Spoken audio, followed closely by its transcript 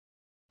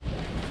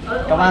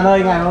Các bạn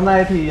ơi, ngày hôm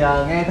nay thì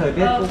nghe thời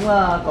tiết cũng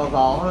có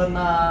gió hơn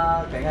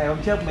cái ngày hôm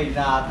trước mình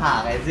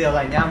thả cái diều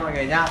này nha mọi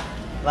người nha.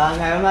 Và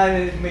ngày hôm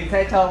nay mình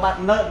sẽ cho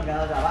bạn Lợn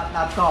cả bạn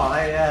Đạp Cỏ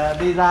này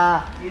đi ra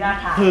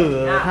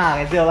thử thả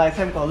cái diều này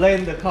xem có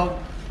lên được không.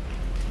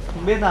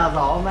 Không biết là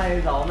gió hôm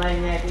nay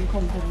nghe cũng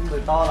không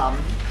được to lắm.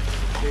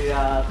 Thì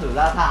thử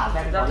ra thả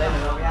xem có lên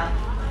được không nhá.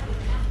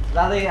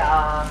 Ra đi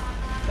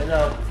bây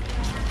giờ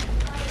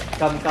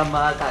cầm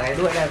cả cái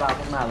đuôi này vào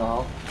không nào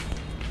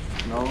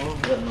nó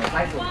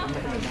rách rồi không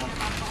thể được đâu.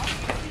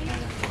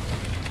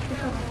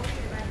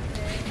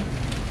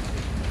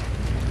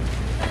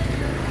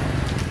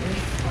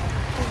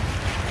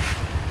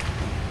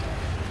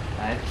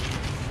 Đấy.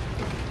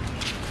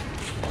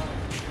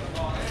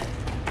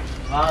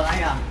 Vâng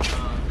anh à.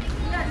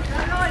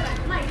 Nó lôi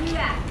chúng mày đi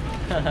à?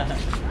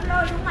 Nó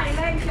lôi chúng mày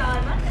lên trời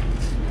mất.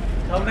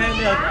 Không lên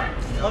được.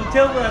 Hôm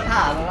trước vừa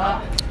thả rồi đó.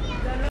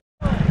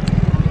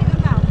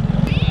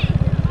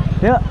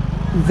 Thế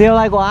diều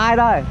này của ai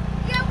đây?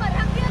 Diều của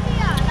thằng kia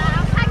kìa,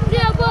 là anh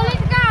diều vừa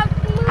lên cao.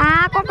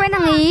 À, con quen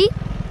thằng ý.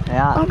 Thế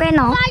à? Con quen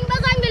nó.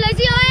 Bác Doanh về lấy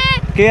diều ấy.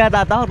 Kia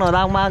Đà Tóc nó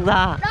đang mang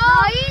ra.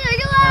 Đấy, thấy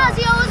chưa?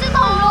 Diều sẽ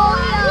thổi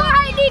rồi.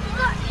 Hay đi.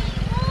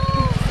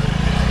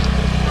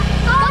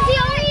 Có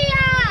diều đi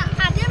à?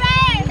 Thả diều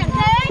đây, chẳng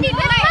thế đi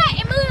với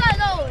mẹ mưa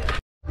rồi.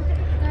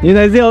 Nhìn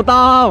thấy diều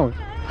to không?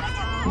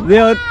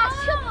 Diều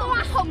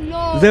Khổng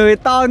lồ. diều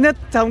to nhất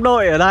trong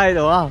đội ở đây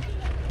đúng không?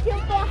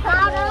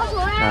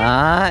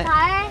 Đấy.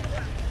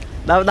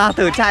 Đang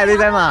thử chạy đi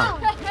xem mà.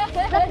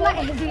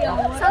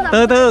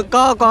 Từ từ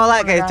co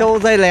lại cái chỗ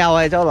dây lèo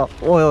này cho nó.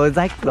 Ôi ôi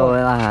rách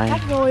rồi này.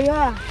 Rách rồi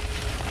à.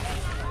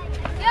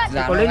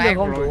 Dạ, có lên được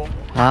không chú?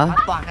 Hả?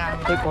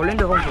 Tôi có lên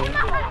được không chú?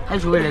 Hay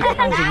chú về lấy cái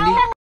băng dính đi.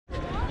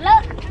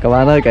 Các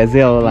bạn ơi, cái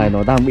diều này nó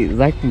đang bị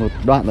rách một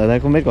đoạn ở đây,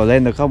 không biết có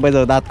lên được không. Bây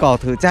giờ Đạt Cỏ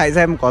thử chạy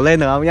xem có lên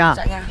được không nhá.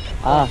 Chạy nha.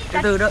 Từ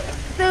từ đợi.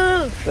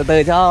 Từ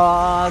từ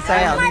cho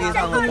xe ở đi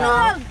xong rồi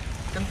chạy.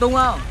 Chấm tung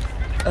không?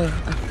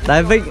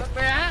 Đấy Vịnh.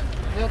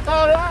 Diều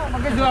to nữa,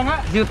 bằng cái giường á.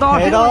 Diều to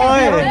thế thôi.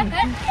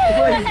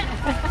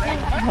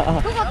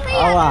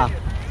 Ông à,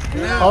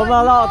 hôm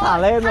nó thả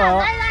lên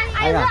rồi.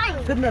 Anh à,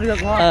 Cứt là được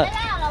không?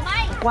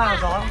 Qua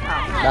gió không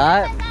thả.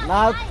 đấy,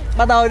 nào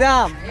bắt đầu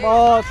nhá.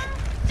 1,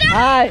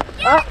 2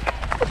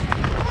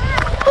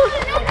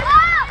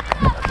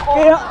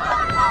 Kìa.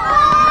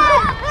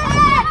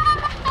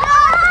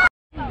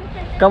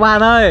 Các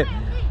bạn ơi,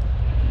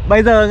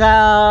 bây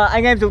giờ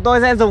anh em chúng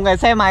tôi sẽ dùng cái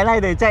xe máy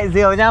này để chạy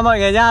diều nha mọi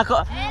người nha.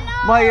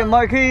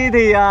 Mọi khi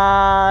thì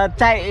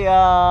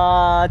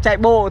chạy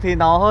bộ thì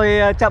nó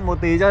hơi chậm một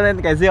tí, cho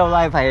nên cái diều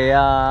này phải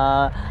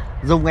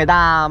dùng cái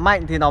đà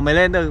mạnh thì nó mới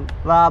lên được.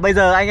 Và bây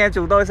giờ anh em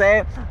chúng tôi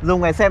sẽ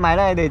dùng cái xe máy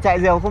này để chạy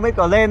diều, không biết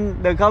có lên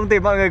được không thì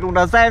mọi người cùng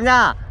đón xem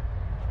nhá.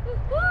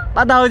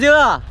 Bắt đầu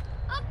chưa?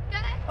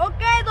 Ok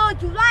rồi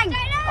chú Doanh.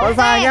 Ôi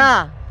sai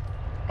nhá.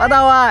 Bắt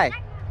đầu rồi.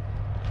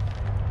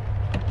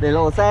 Để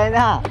lộ xe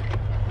nhá.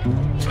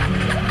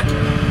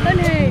 Tên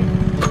hề.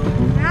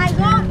 Hai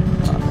con.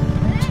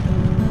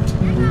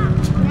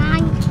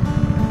 Nhanh.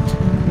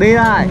 Đi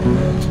này.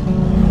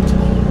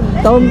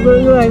 Tôm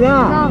giữ người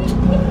nhá.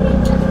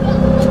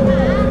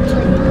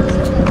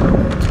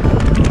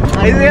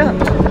 Thấy gì?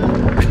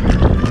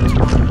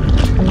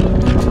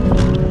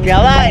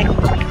 Kéo lại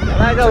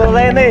cho nó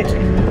lên đi.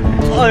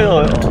 Ôi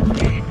ôi.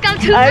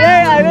 Ấy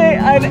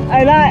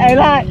đây, ấy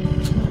lại.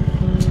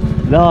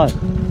 Rồi.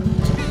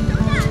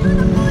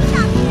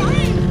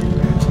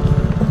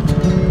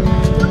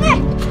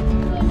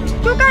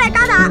 Chú cái này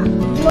cao hả?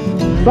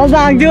 Sẵn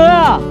sàng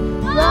chưa?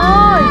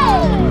 Rồi.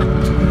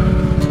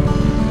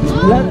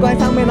 Lợn quay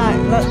sang bên này,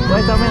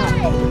 quay sang bên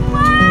này.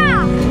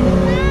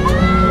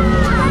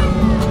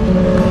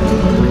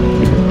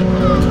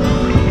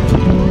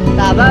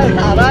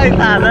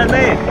 Thả dân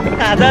đi.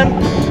 Thả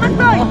dân. Mất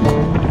rồi.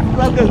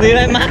 Sao kiểu gì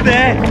lại mát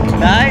thế?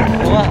 Đấy,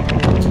 đúng không?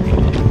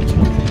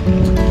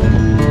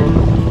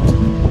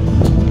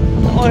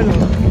 Ôi,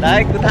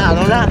 đấy, cứ thả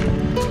nó ra.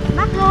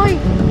 Mắc rồi.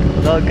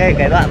 Rồi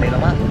cái đoạn này nó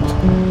mát.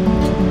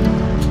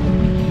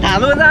 Thả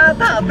luôn ra,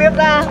 thả tiếp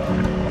ra.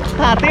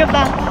 Thả tiếp.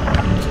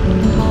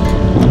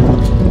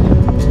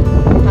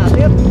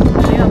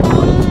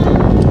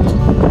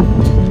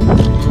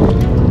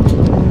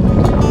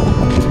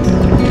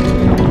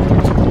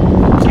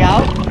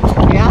 Kéo.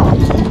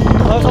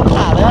 Thôi không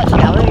thả nữa,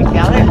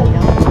 kéo đi.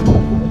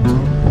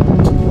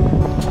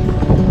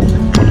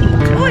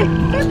 Ui,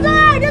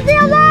 đứt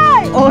diều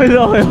rồi. Ôi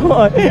rồi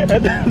ôi.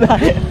 Đứt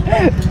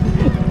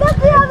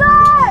diều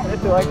rồi.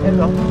 Chú anh em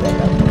không.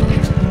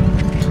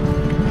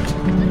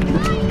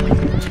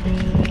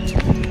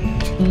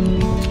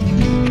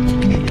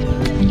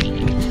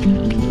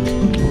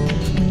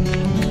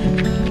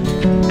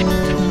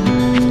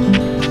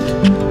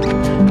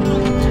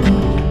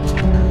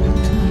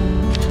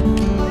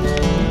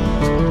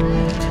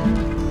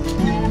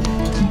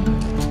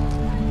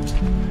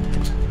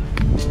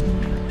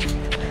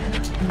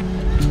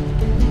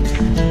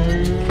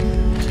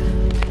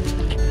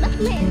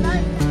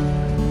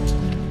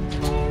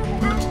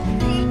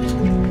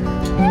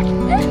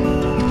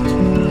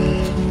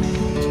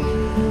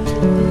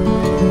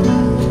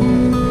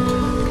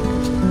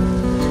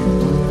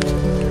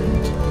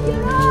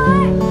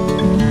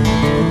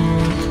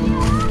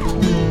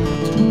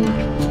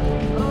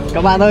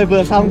 Các bạn ơi,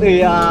 vừa xong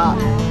thì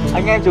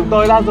anh em chúng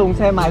tôi đã dùng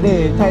xe máy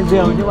để chạy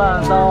diều, nhưng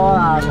mà do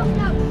là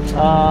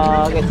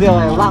cái diều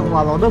này lặng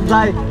và nó đứt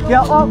dây.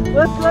 Kìa, ôm,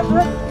 ướt.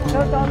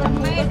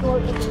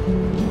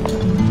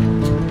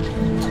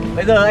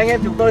 Bây giờ anh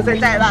em chúng tôi sẽ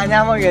chạy lại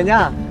nha mọi người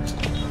nhá.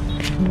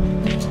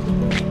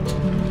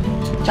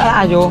 Chạy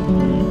lại rồi.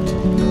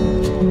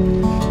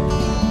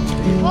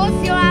 Ô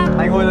siêu à.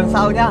 Anh ngồi lần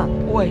sau nhá.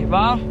 Ui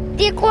vâng.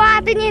 Đi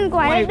qua tự nhiên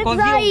quả Ôi, đứt con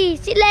dây,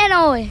 xịt lên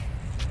rồi.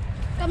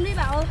 Cầm đi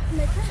Bảo ơi.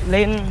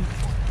 Lên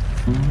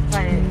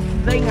phải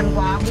dây ngắn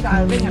quá, bây giờ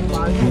dây ngắn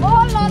quá. Ô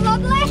lột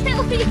lên.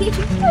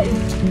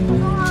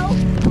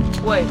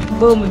 Ui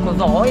bơm mình có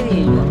gió ấy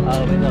gì.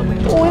 Bây giờ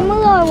mình Ui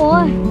mưa rồi bố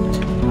ơi.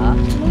 hả?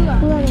 Mưa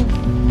rồi.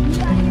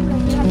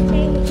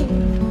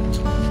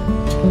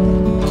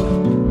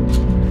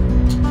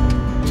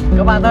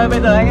 Các bạn ơi, bây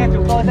giờ anh em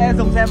chúng tôi sẽ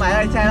dùng xe máy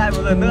này chạy lại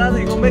một lần nữa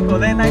thì không biết có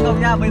lên hay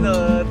không nhá. Bây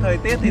giờ thời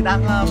tiết thì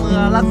đang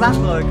mưa lắc rắc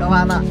rồi các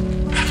bạn ạ.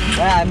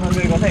 Đây này, mọi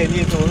người có thể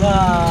nhìn xuống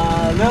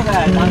nước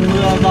này, đang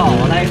mưa giỏ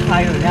ở đây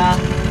thay rồi nha.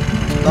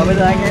 Và bây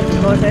giờ anh em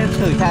chúng tôi sẽ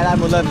thử chạy lại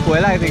một lần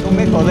cuối này thì không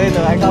biết có lên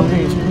được hay không.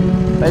 Thì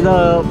bây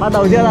giờ bắt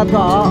đầu chưa đặt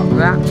giỏ.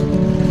 Dạ.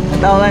 Bắt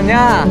đầu này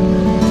nhá.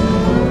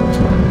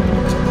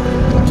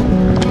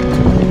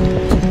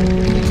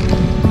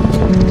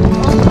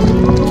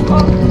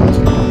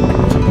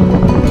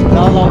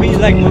 Nó bị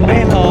lệch một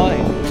bên rồi.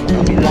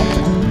 Nó bị lệch.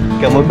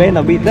 Kiểu một bên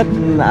nó bị đứt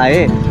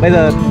ấy. Bây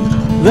giờ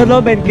rớt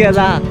lốt bên kia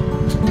ra.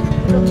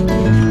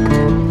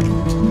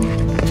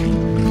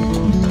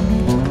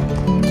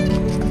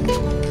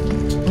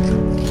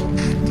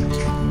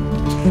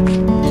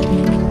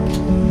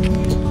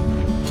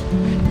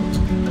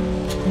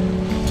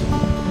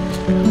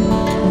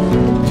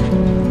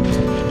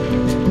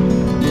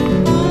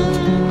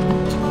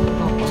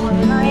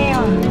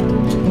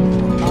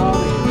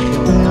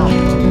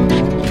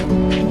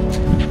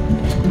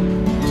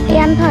 Thì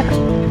ăn thật.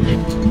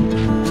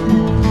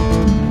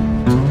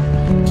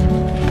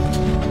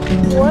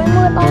 Ui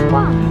mưa to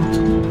quá.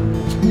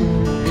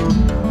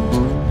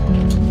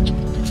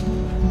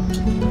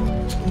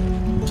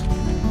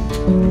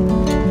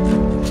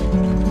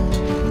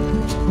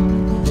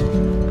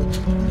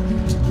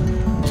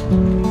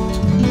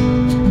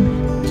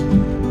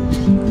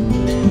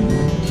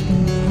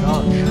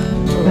 Rồi,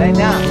 đây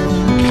nhá.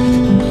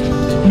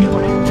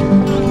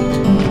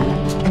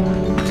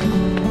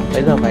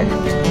 Bây giờ phải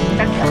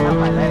chắc chắn là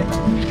phải lên.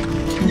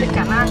 Chắc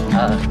chắn á.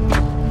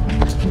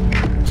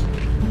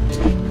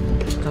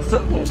 Thật sự.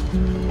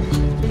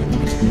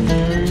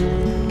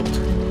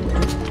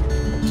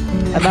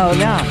 Bắt đầu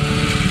nhá.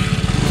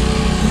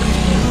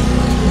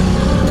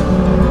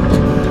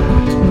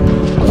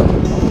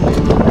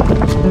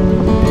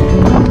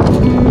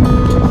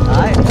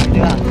 Đấy, thấy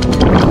chưa?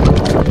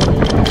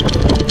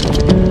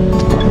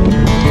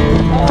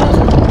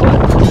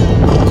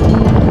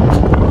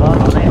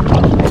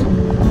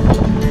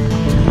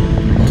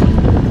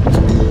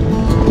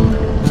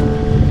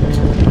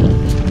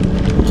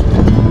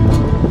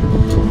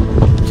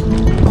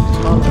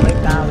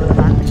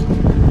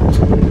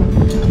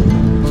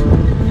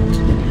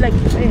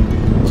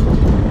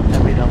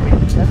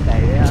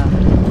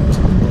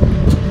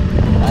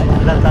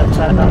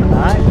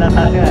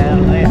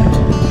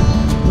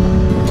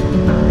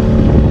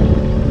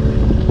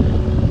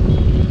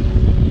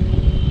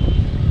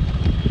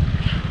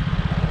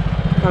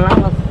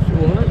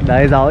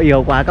 Đấy, gió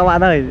yếu quá các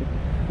bạn ơi.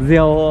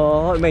 Diều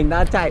hội mình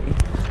đã chạy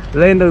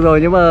lên được rồi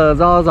nhưng mà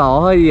do gió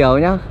hơi yếu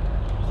nhá.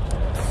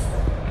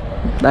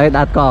 Đây,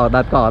 đặt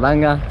cỏ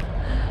đang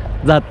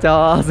giật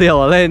cho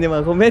diều lên nhưng mà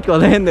không biết có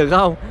lên được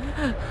không.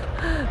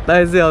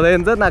 Đây, diều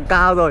lên rất là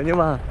cao rồi nhưng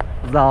mà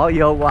gió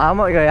yếu quá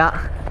mọi người ạ.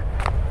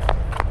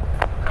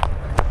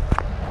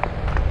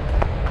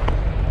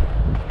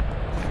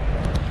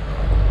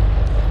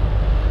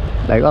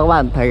 Đấy, các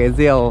bạn thấy cái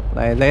diều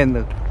này lên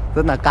được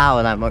rất là cao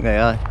rồi này mọi người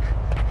ơi.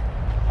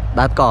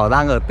 Đặt cỏ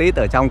đang ở tít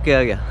ở trong kia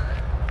kìa.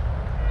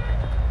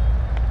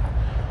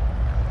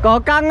 Có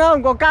căng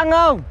không? Có căng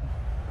không?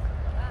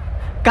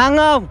 Căng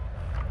không?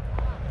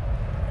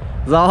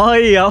 Gió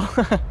hơi yếu.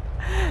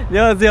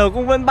 Nhưng mà diều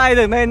cũng vẫn bay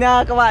được lên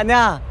nha các bạn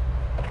nha.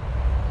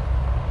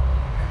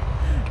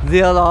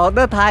 Diều nó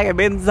đứt hai cái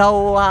bên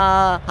râu,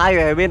 hai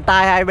cái bên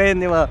tai hai bên.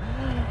 Nhưng mà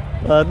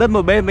đứt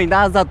một bên mình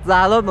đã giật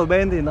ra lốt một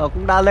bên thì nó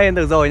cũng đã lên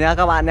được rồi nha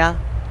các bạn nha.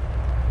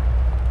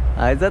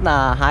 Đấy, rất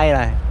là hay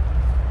này.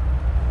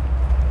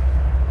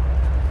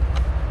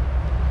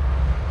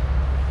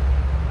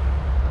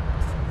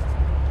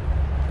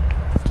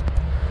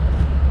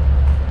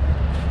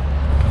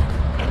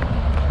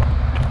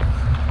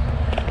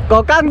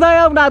 Có căng dây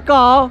không Đạt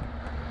cỏ?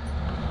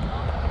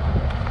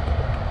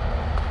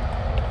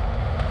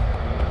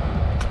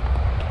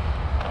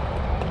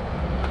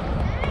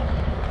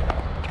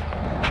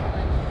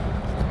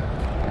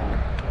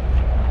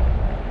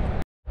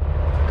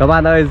 Các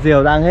bạn ơi,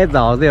 diều đang hết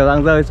gió, diều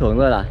đang rơi xuống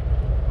rồi này.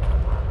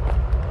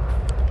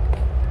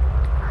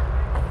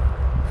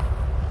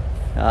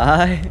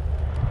 Đấy.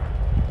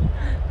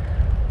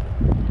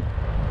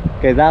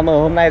 Kể ra mà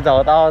hôm nay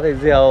gió to thì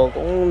diều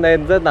cũng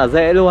lên rất là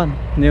dễ luôn.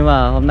 Nhưng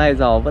mà hôm nay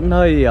gió vẫn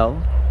hơi yếu.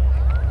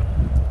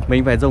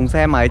 Mình phải dùng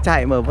xe máy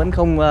chạy mà vẫn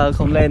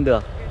không lên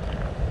được.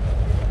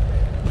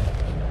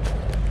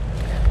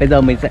 Bây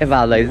giờ mình sẽ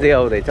vào lấy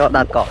diều để cho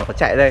Đạt cỏ nó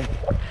chạy đây.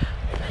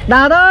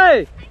 Đạt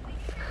ơi!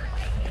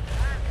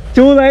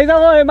 Chú lấy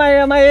xong rồi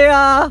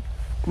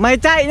mày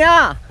chạy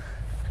nhá.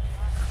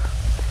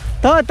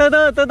 Thôi từ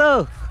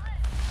từ.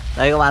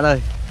 Đây các bạn ơi.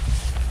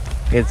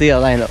 Cái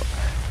diều này nó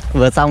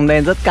vừa xong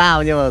lên rất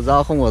cao nhưng mà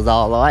do không có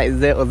gió nó lại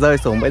rơi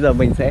xuống. Bây giờ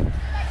mình sẽ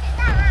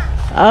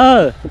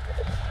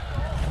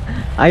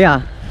anh à,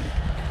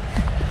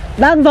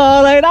 đang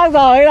giò đấy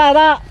Đạt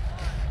ạ.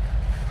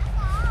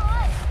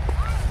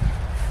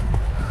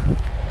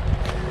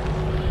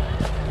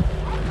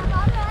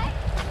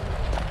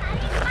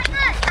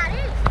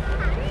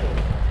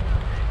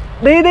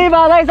 Đi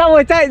vào đây xong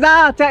rồi chạy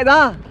ra.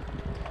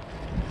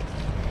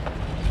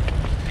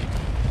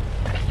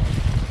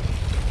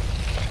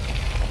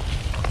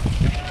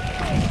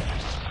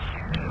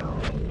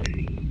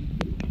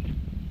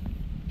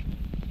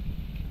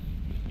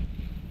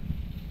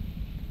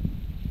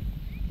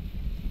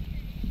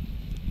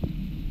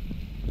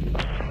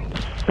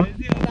 Cái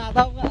diều nào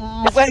không ạ?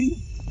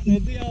 Cái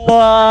diều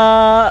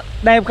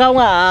đẹp không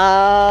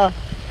ạ?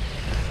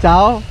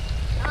 Cháu.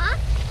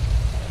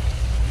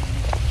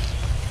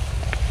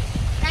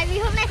 Tại vì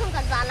hôm nay không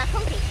cần gió là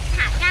không thể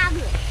thả cao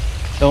được.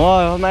 Đúng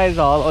rồi, hôm nay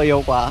gió nó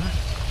yếu quá.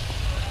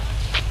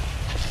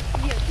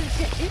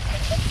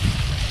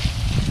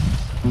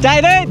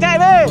 Chạy đi.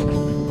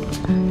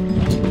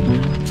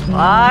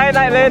 Đấy,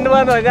 lại lên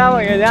luôn rồi nha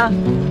mọi người nhá.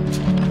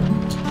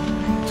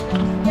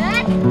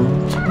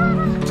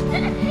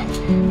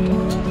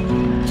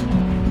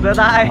 Giơ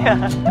tay.